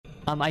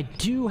I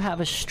do have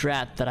a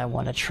strat that I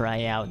want to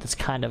try out that's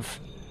kind of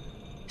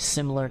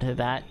similar to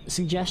that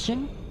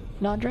suggestion,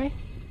 Nandre.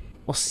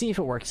 We'll see if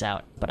it works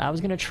out, but I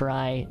was gonna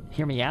try,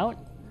 hear me out,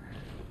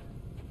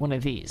 one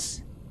of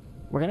these.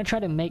 We're gonna try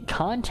to make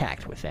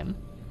contact with him,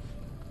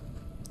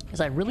 because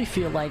I really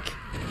feel like...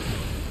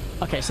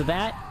 Okay, so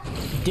that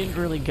didn't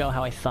really go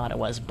how I thought it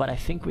was, but I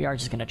think we are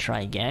just gonna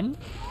try again,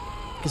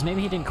 because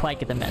maybe he didn't quite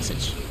get the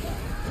message.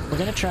 We're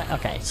gonna try...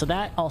 Okay, so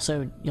that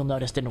also, you'll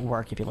notice, didn't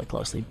work if you look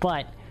closely,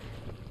 but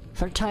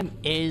third time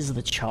is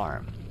the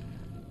charm.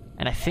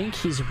 And I think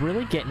he's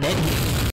really getting it.